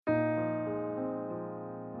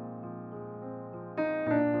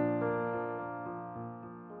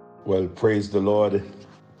Well, praise the Lord.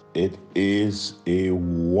 It is a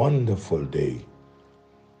wonderful day,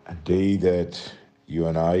 a day that you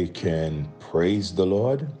and I can praise the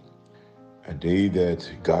Lord, a day that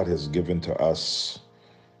God has given to us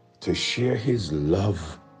to share His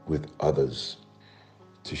love with others,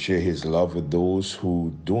 to share His love with those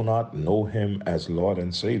who do not know Him as Lord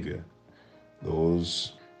and Savior,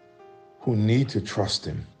 those who need to trust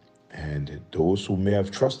Him, and those who may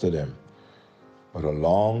have trusted Him, but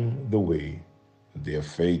along the way, their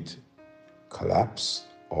faith collapse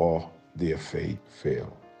or their faith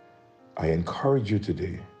fail. I encourage you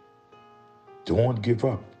today, don't give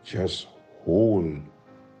up, just hold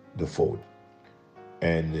the fort.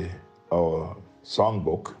 And our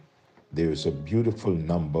songbook, there is a beautiful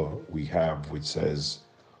number we have which says,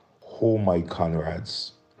 "Oh, my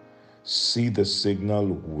comrades, see the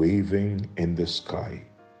signal waving in the sky.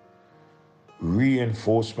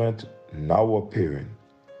 Reinforcement now appearing,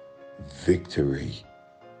 victory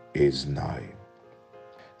is nigh.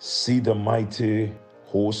 See the mighty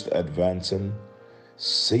host advancing,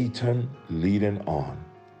 Satan leading on.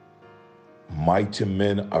 Mighty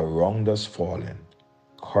men around us falling,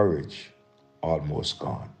 courage almost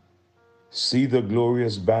gone. See the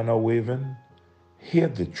glorious banner waving, hear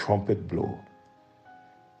the trumpet blow.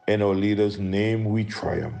 In our leader's name we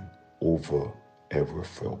triumph over every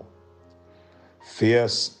foe.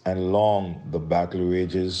 Fierce and long the battle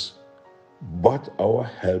rages, but our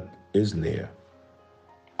help is near.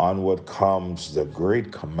 Onward comes the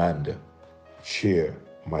great commander. Cheer,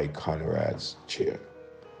 my comrades, cheer.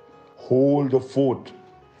 Hold the fort,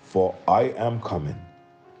 for I am coming.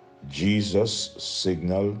 Jesus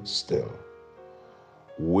signal still.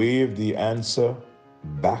 Wave the answer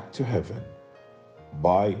back to heaven.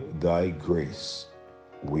 By thy grace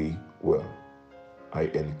we will. I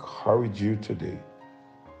encourage you today,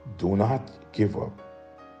 do not give up.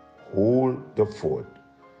 Hold the fort.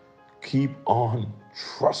 Keep on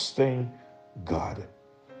trusting God.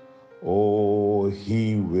 Oh,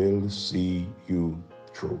 He will see you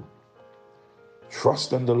through.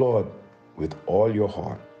 Trust in the Lord with all your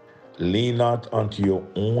heart. Lean not unto your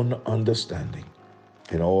own understanding.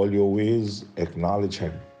 In all your ways acknowledge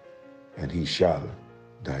Him, and He shall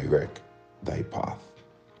direct thy path.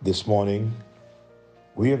 This morning,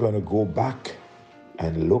 we are going to go back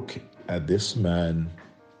and look at this man,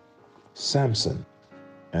 Samson,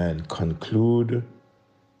 and conclude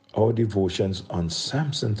our devotions on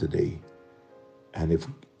Samson today. And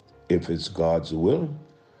if it's God's will,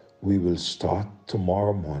 we will start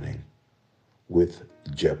tomorrow morning with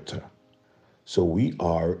Jephthah. So we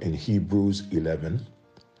are in Hebrews 11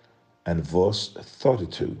 and verse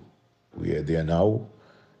 32. We are there now,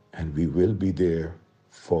 and we will be there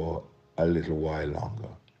for a little while longer.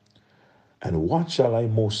 And what shall I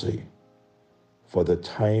more say? For the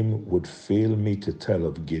time would fail me to tell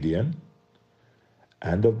of Gideon,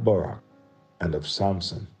 and of Barak, and of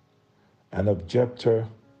Samson, and of Jephthah,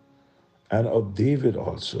 and of David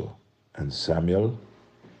also, and Samuel,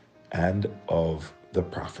 and of the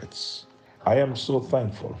prophets. I am so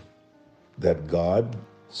thankful that God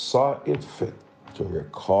saw it fit to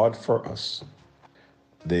record for us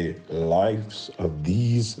the lives of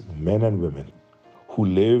these men and women who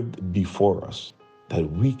lived before us, that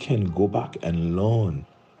we can go back and learn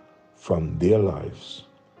from their lives.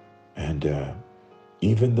 And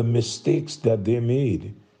even the mistakes that they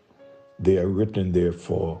made, they are written there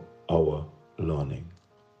for our learning.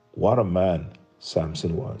 What a man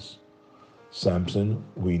Samson was. Samson,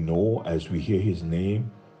 we know as we hear his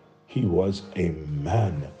name, he was a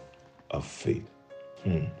man of faith.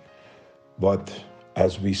 But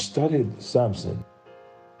as we studied Samson,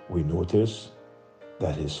 we notice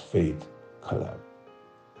that his faith collapsed.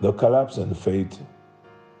 The collapse in faith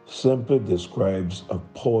simply describes a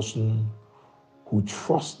person who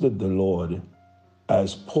trusted the Lord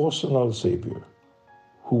as personal Savior,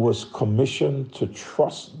 who was commissioned to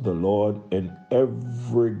trust the Lord in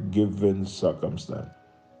every given circumstance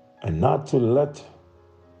and not to let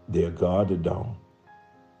their guard down.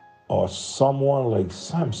 Or someone like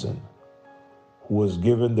Samson, who was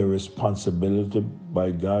given the responsibility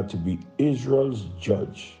by God to be Israel's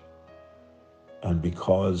judge, and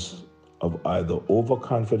because of either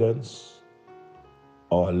overconfidence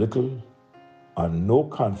or little or no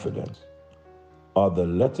confidence, or the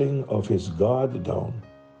letting of his guard down,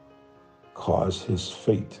 caused his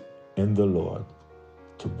faith in the Lord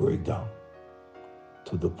to break down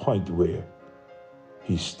to the point where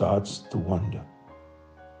he starts to wonder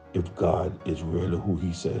if God is really who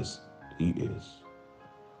he says he is.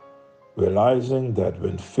 Realizing that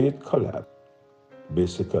when faith collapsed,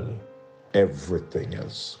 basically everything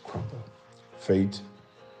else crumbled. Faith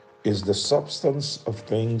is the substance of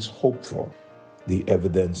things hoped for, the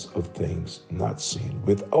evidence of things not seen.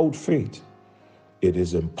 Without faith, it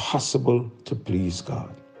is impossible to please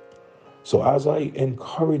God. So as I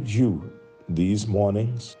encourage you these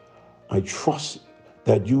mornings, I trust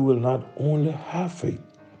that you will not only have faith,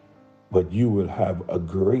 but you will have a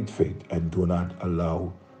great faith, and do not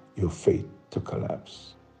allow your faith to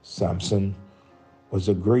collapse. Samson was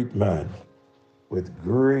a great man with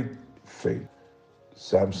great faith.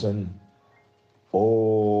 Samson,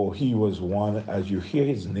 he was one, as you hear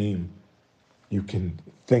his name, you can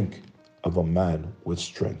think of a man with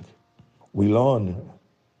strength. We learn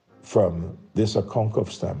from this account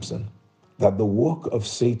of Samson that the work of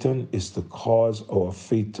Satan is to cause our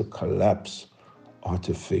faith to collapse or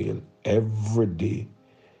to fail every day.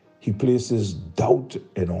 He places doubt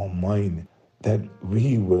in our mind that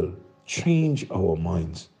we will change our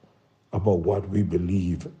minds about what we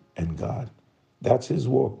believe in God. That's his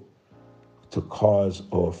work, to cause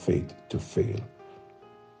our faith to fail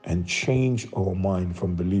and change our mind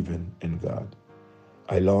from believing in God.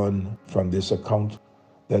 I learned from this account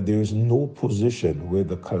that there is no position where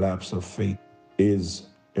the collapse of faith is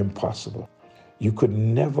impossible. You could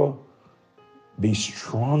never be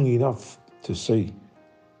strong enough to say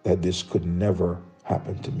that this could never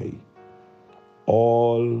happen to me.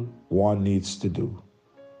 All one needs to do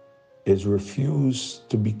is refuse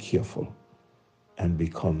to be careful and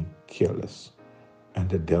become careless, and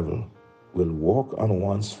the devil will work on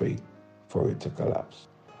one's faith for it to collapse.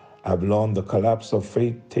 I've learned the collapse of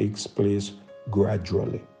faith takes place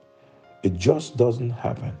gradually. It just doesn't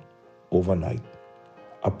happen overnight.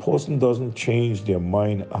 A person doesn't change their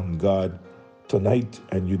mind on God tonight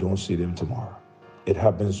and you don't see them tomorrow. It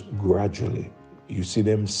happens gradually. You see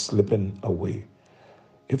them slipping away.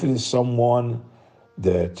 If it is someone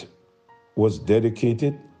that was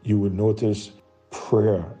dedicated, you will notice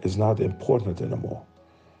prayer is not important anymore.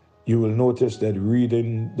 You will notice that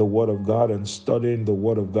reading the Word of God and studying the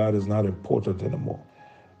Word of God is not important anymore.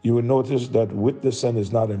 You will notice that witnessing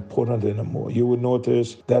is not important anymore. You will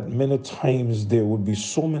notice that many times there would be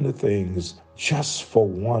so many things just for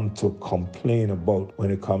one to complain about when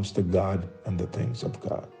it comes to God and the things of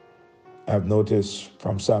God. I've noticed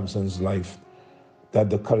from Samson's life that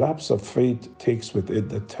the collapse of faith takes with it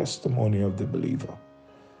the testimony of the believer.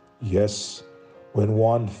 Yes, when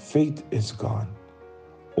one faith is gone,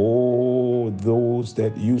 those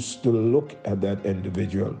that used to look at that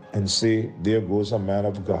individual and say, there goes a man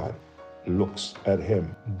of God, looks at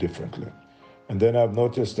him differently. And then I've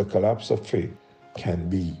noticed the collapse of faith can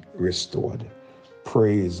be restored.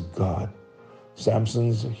 Praise God.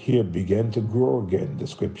 Samson's hair began to grow again, the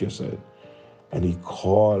scripture said, and he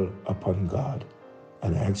called upon God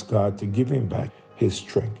and asked God to give him back his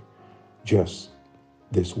strength just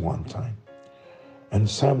this one time. And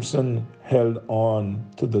Samson held on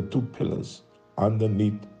to the two pillars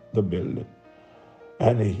underneath the building.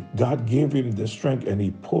 And God gave him the strength, and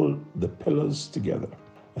he pulled the pillars together.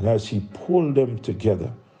 And as he pulled them together,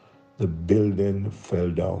 the building fell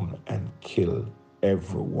down and killed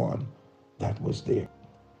everyone that was there.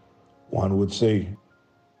 One would say,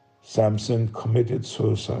 Samson committed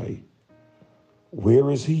suicide. Where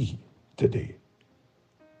is he today?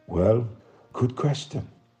 Well, good question.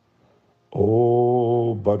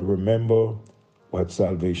 But remember what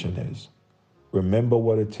salvation is. Remember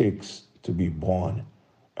what it takes to be born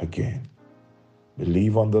again.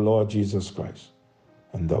 Believe on the Lord Jesus Christ,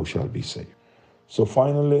 and thou shalt be saved. So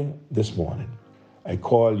finally, this morning, I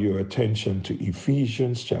call your attention to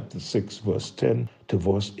Ephesians chapter 6, verse 10 to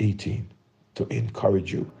verse 18, to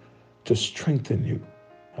encourage you, to strengthen you,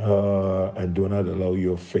 and do not allow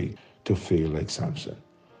your faith to fail like Samson.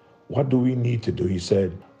 What do we need to do? He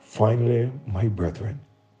said, finally, my brethren,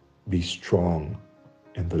 be strong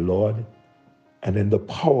in the Lord and in the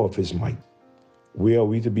power of his might. Where are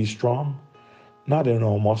we to be strong? Not in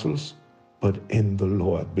our muscles, but in the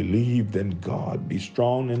Lord. Believe in God. Be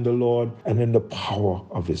strong in the Lord and in the power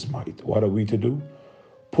of his might. What are we to do?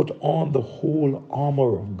 Put on the whole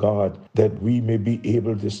armor of God that we may be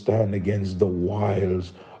able to stand against the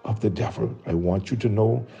wiles of the devil. I want you to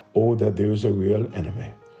know, that there is a real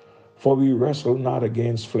enemy. For we wrestle not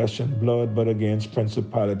against flesh and blood, but against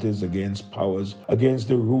principalities, against powers, against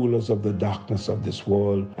the rulers of the darkness of this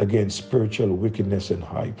world, against spiritual wickedness in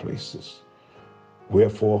high places.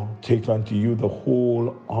 Wherefore, take unto you the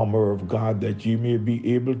whole armor of God, that ye may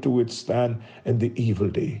be able to withstand in the evil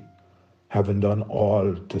day, having done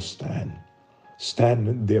all to stand.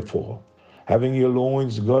 Stand therefore, having your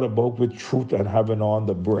loins girt about with truth, and having on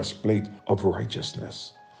the breastplate of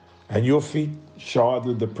righteousness, and your feet shod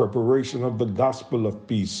with the preparation of the gospel of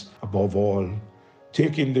peace. Above all,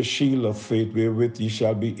 taking the shield of faith wherewith ye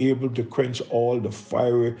shall be able to quench all the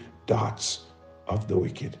fiery darts of the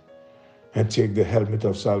wicked, and take the helmet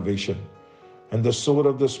of salvation and the sword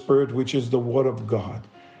of the Spirit, which is the word of God,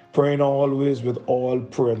 praying always with all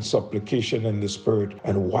prayer and supplication in the Spirit,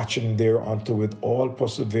 and watching thereunto with all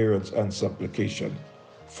perseverance and supplication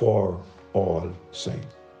for all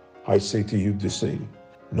saints. I say to you this day,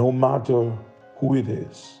 no matter who it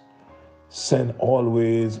is, sin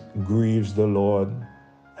always grieves the Lord,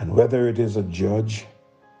 and whether it is a judge,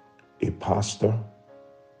 a pastor,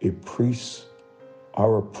 a priest,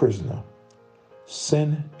 or a prisoner,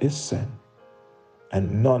 sin is sin,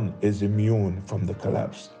 and none is immune from the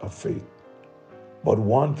collapse of faith. But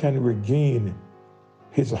one can regain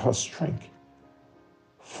his or her strength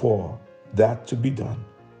for that to be done.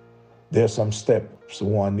 There are some steps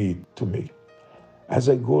one needs to make. As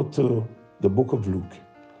I go to the book of Luke,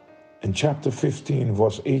 in chapter 15,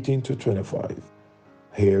 verse 18 to 25,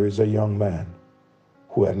 here is a young man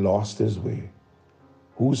who had lost his way,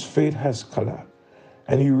 whose faith has collapsed.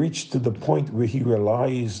 And he reached to the point where he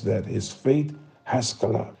realized that his faith has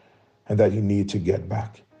collapsed and that he needed to get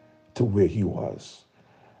back to where he was.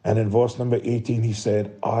 And in verse number 18, he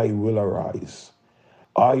said, I will arise.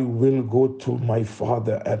 I will go to my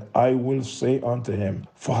father, and I will say unto him,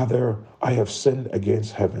 Father, I have sinned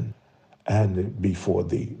against heaven and before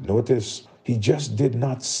thee. Notice, he just did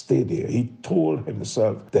not stay there. He told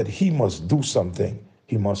himself that he must do something.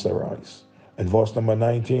 He must arise. In verse number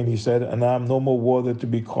 19, he said, and I am no more worthy to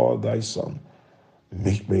be called thy son.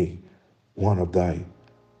 Make me one of thy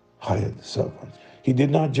hired servants. He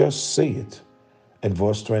did not just say it. In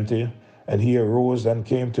verse 20, and he arose and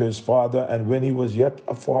came to his father, and when he was yet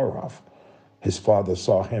afar off, his father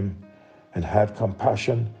saw him and had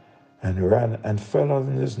compassion and ran and fell on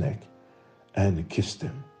his neck and kissed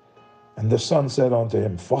him. And the son said unto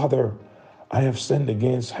him, Father, I have sinned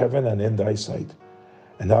against heaven and in thy sight,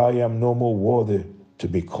 and I am no more worthy to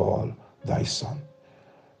be called thy son.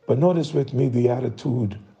 But notice with me the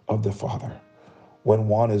attitude of the father. When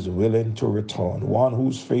one is willing to return, one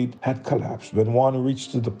whose faith had collapsed, when one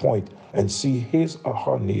reached to the point and see his or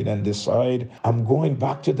her need and decide, I'm going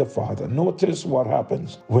back to the Father. Notice what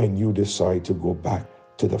happens when you decide to go back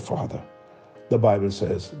to the Father. The Bible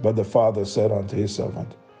says, but the father said unto his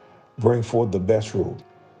servant, bring forth the best robe,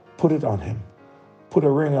 put it on him, put a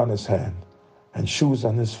ring on his hand, and shoes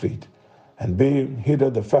on his feet, and bring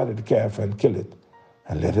hither the fatted calf and kill it,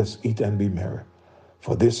 and let us eat and be merry.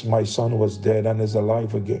 For this my son was dead and is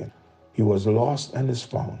alive again. He was lost and is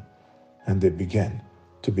found. And they began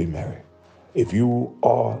to be merry. If you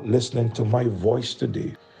are listening to my voice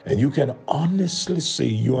today, and you can honestly say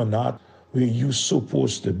you are not where you're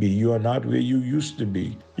supposed to be, you are not where you used to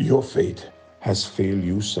be, your faith has failed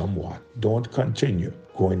you somewhat. Don't continue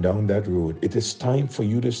going down that road. It is time for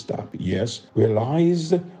you to stop. Yes,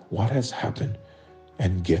 realize what has happened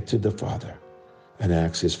and get to the Father and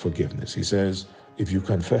ask his forgiveness. He says, if you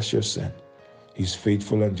confess your sin, he's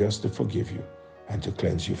faithful and just to forgive you and to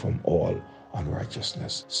cleanse you from all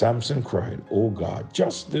unrighteousness. Samson cried, oh God,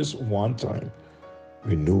 just this one time,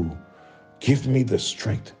 renew, give me the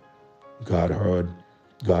strength. God heard,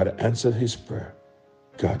 God answered his prayer.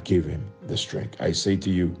 God gave him the strength. I say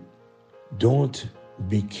to you, don't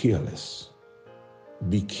be careless.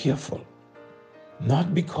 Be careful.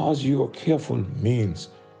 Not because you are careful means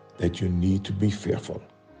that you need to be fearful.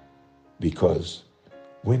 Because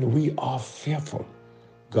when we are fearful,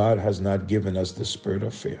 God has not given us the spirit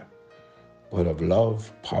of fear, but of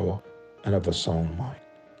love, power, and of a sound mind.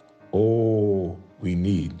 Oh, we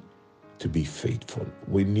need to be faithful.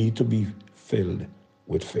 We need to be filled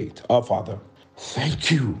with faith. Our Father,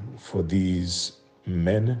 thank you for these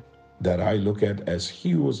men that I look at as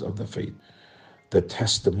heroes of the faith, the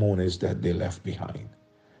testimonies that they left behind.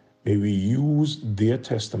 May we use their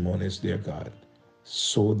testimonies, dear God,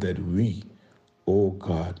 so that we, oh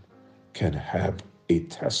God, can have a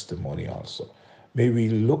testimony also. May we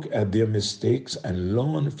look at their mistakes and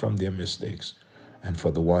learn from their mistakes. And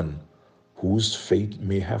for the one whose faith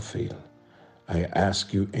may have failed, I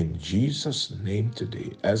ask you in Jesus' name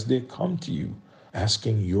today, as they come to you,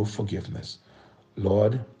 asking your forgiveness.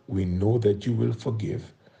 Lord, we know that you will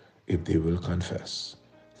forgive if they will confess.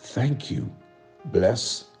 Thank you.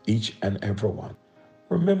 Bless each and every one.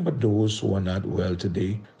 Remember those who are not well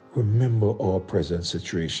today. Remember our present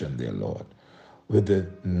situation, dear Lord. With the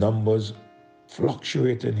numbers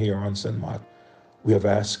fluctuating here on St. Mark, we have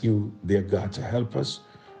asked you, dear God, to help us,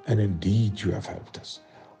 and indeed you have helped us.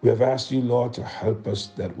 We have asked you, Lord, to help us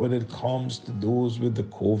that when it comes to those with the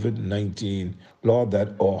COVID-19, Lord,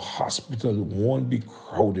 that our hospital won't be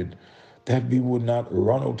crowded, that we would not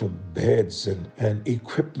run out of beds and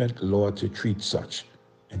equipment, Lord, to treat such.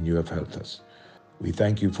 And you have helped us. We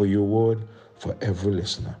thank you for your word, for every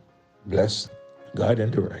listener. Bless, guide,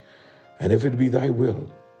 and direct. And if it be thy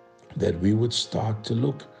will, that we would start to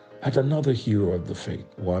look at another hero of the faith,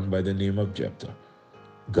 one by the name of Jephthah.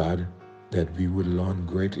 God, that we would learn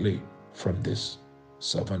greatly from this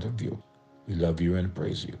servant of you. We love you and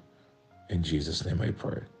praise you. In Jesus' name I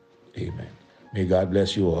pray. Amen. May God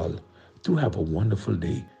bless you all. Do have a wonderful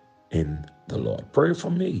day in the Lord. Pray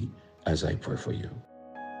for me as I pray for you.